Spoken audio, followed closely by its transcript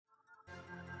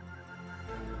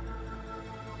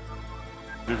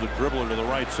There's a dribbler to the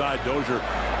right side. Dozier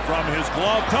from his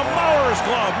glove to Mauer's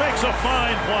glove. Makes a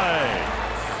fine play.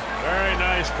 Very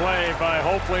nice play by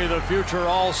hopefully the future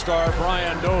All-Star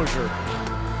Brian Dozier.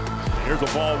 Here's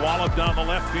a ball walloped down the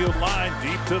left field line,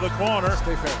 deep to the corner.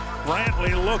 Stay fair.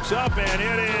 Brantley looks up, and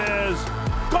it is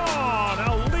gone.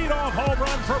 A leadoff home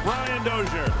run for Brian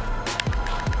Dozier.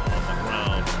 On the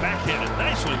ground, backhanded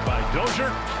nicely by Dozier.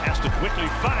 Has to quickly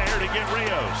fire to get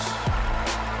Rios.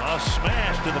 A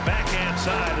smash to the backhand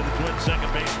side of the Twins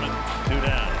second baseman. 2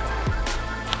 down.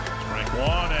 Strike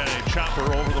one and a chopper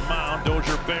over the mound.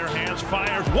 Dozier bare hands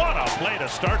fires. What a play to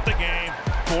start the game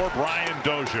for Brian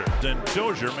Dozier. And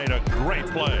Dozier made a great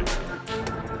play.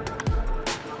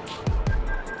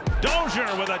 Dozier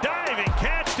with a diving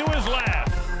catch to his left.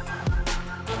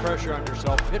 Pressure on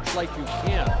yourself. Pitch like you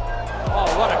can. Oh,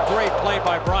 what a great play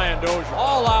by Brian Dozier.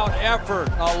 All-out effort.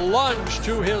 A lunge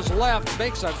to his left.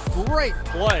 Makes a great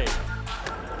play.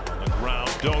 On the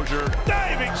ground, Dozier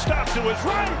diving stop to his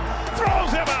right.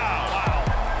 Throws him out.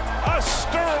 Wow. A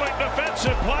sterling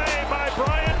defensive play by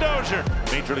Brian Dozier.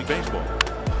 Major League Baseball.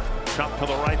 Chop to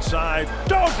the right side.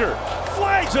 Dozier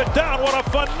flags it down. What a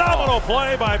phenomenal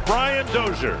play by Brian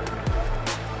Dozier.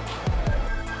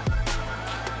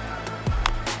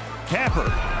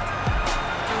 Tapper.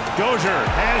 Dozier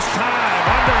has time,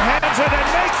 underhands it, and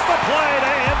makes the play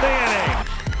to end the inning.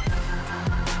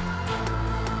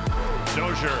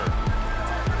 Dozier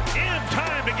in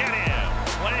time to get in.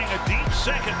 Playing a deep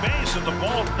second base, and the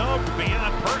ball nubbed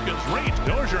beyond Perkins' reach.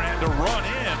 Dozier had to run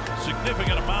in a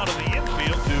significant amount of the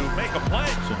infield to make a play.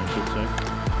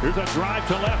 Here's a drive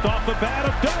to left off the bat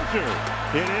of Dozier.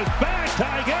 It is back,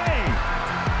 tie game.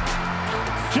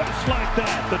 Just like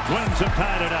that, the Twins have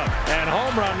tied it up. And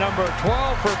home run number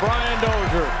 12 for Brian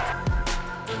Dozier.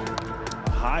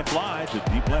 A high fly to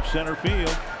deep left center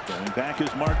field. Going back is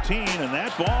Martin, and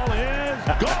that ball is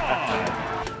gone.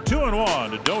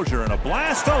 2-1 to Dozier, and a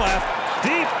blast to left.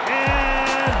 Deep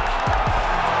and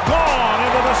gone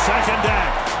into the second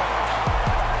deck.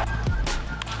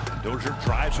 Dozier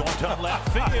drives one to left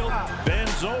field. Ben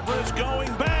Zobrist going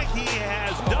back. He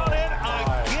has done it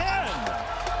again.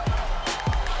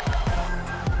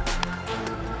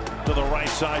 To the right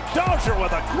side, Dozier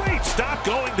with a great stop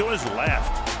going to his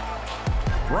left.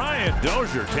 Brian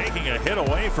Dozier taking a hit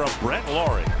away from Brent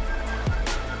Laurie.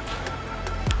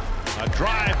 A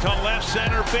drive to left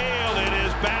center field. It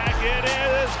is back. It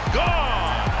is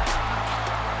gone.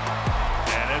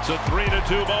 And it's a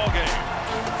 3-2 ball game.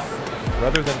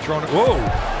 Rather than throwing it, whoa!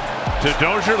 To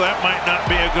Dozier, that might not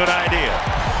be a good idea.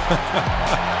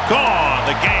 Gone.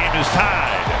 The game is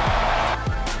tied.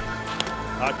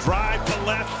 A drive to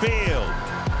left field.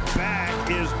 Back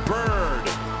is Bird.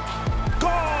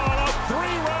 Gone. A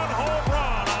 3-run home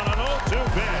run on an 0-2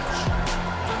 pitch.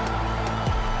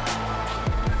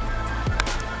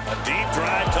 A deep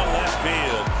drive to left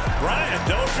field. Brian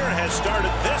Dozier has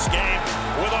started this game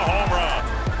with a home run.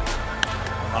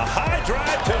 A high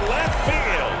drive to left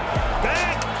field.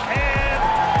 Back and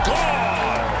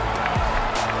gone.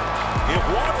 If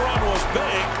one run was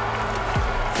big,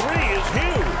 3 is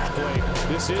huge.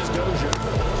 This is Dozier,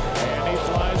 and he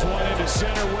flies one into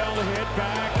center, well hit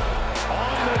back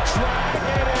on the track.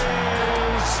 It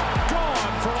is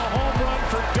gone for a home run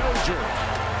for Dozier.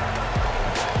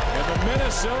 And the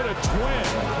Minnesota Twin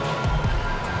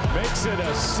makes it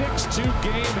a 6-2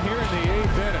 game here in the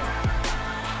 8th inning.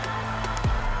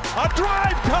 A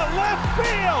drive to left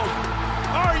field.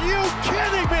 Are you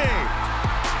kidding me?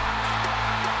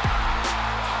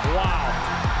 Wow.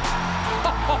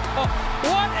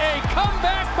 What a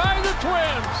comeback by the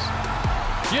Twins.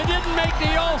 You didn't make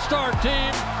the All-Star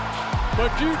team,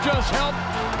 but you just helped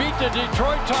beat the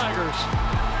Detroit Tigers.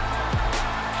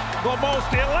 The most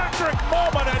electric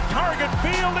moment at Target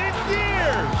Field in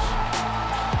years.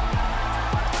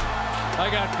 I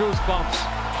got goosebumps.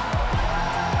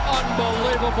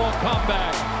 Unbelievable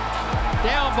comeback.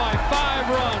 Down by 5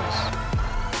 runs.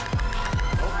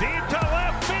 Deep to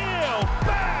left field.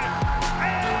 Back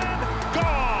and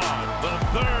gone. The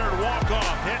third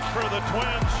walk-off hit for the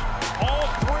Twins. All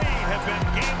 3 have been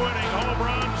game-winning home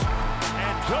runs,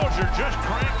 and Dozier just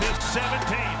cranked his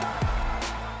 17th.